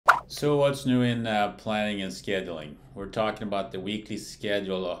So what's new in planning and scheduling? We're talking about the weekly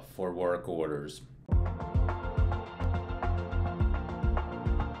schedule for work orders.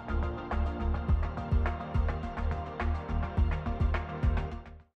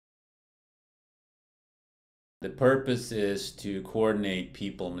 The purpose is to coordinate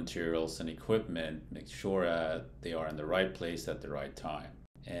people, materials, and equipment, make sure they are in the right place at the right time.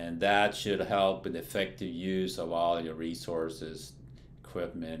 And that should help with effective use of all your resources,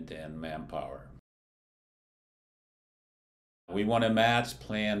 equipment, and manpower. We want to match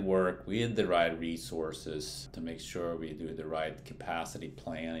planned work with the right resources to make sure we do the right capacity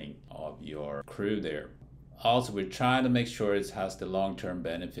planning of your crew there. Also, we're trying to make sure it has the long-term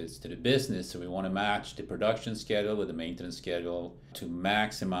benefits to the business, so we want to match the production schedule with the maintenance schedule to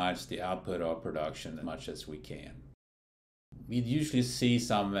maximize the output of production as much as we can. We usually see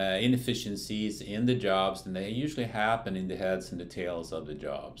some inefficiencies in the jobs, and they usually happen in the heads and the tails of the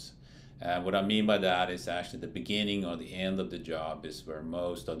jobs. What I mean by that is actually the beginning or the end of the job is where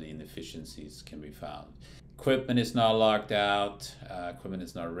most of the inefficiencies can be found. Equipment is not locked out, equipment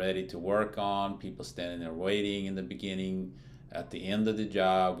is not ready to work on, people standing there waiting in the beginning. At the end of the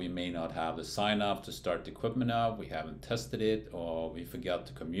job, we may not have the sign off to start the equipment up, we haven't tested it, or we forgot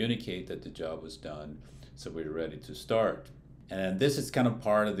to communicate that the job was done, so we're ready to start. And this is kind of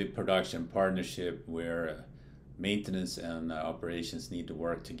part of the production partnership where maintenance and operations need to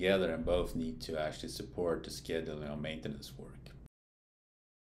work together, and both need to actually support the scheduling of maintenance work.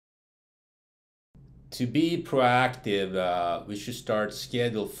 To be proactive, we should start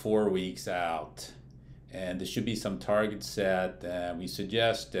schedule 4 weeks out, and there should be some targets set. We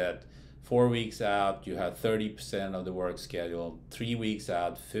suggest that 4 weeks out you have 30% of the work scheduled, 3 weeks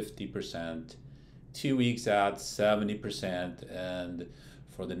out 50%, 2 weeks out 70%, and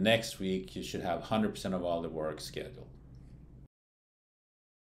for the next week you should have 100% of all the work scheduled.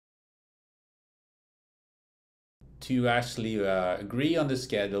 To actually agree on the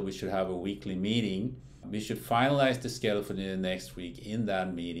schedule, we should have a weekly meeting. We should finalize the schedule for the next week in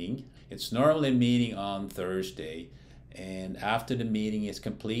that meeting. It's normally a meeting on Thursday, and after the meeting is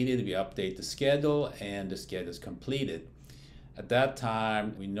completed, we update the schedule and the schedule is completed. At that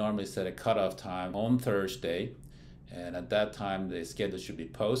time, we normally set a cutoff time on Thursday, and at that time the schedule should be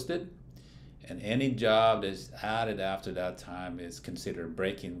posted, and any job that's added after that time is considered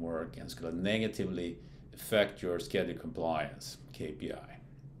breaking work and it's going to negatively affect your schedule compliance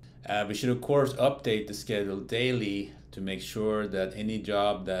KPI. We should of course update the schedule daily to make sure that any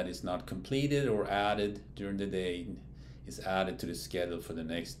job that is not completed or added during the day is added to the schedule for the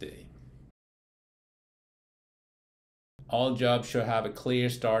next day. All jobs should have a clear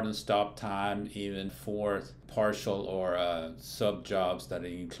start and stop time, even for partial or sub jobs that are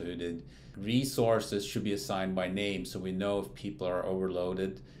included. Resources should be assigned by name so we know if people are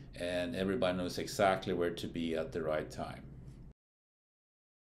overloaded, and everybody knows exactly where to be at the right time.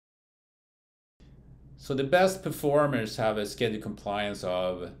 So the best performers have a schedule compliance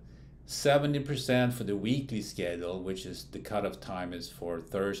of 70% for the weekly schedule, which is the cutoff time is for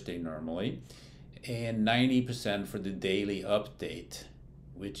Thursday normally, and 90% for the daily update,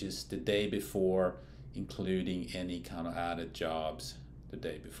 which is the day before, including any kind of added jobs the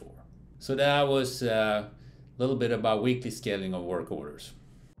day before. So that was a little bit about weekly scheduling of work orders.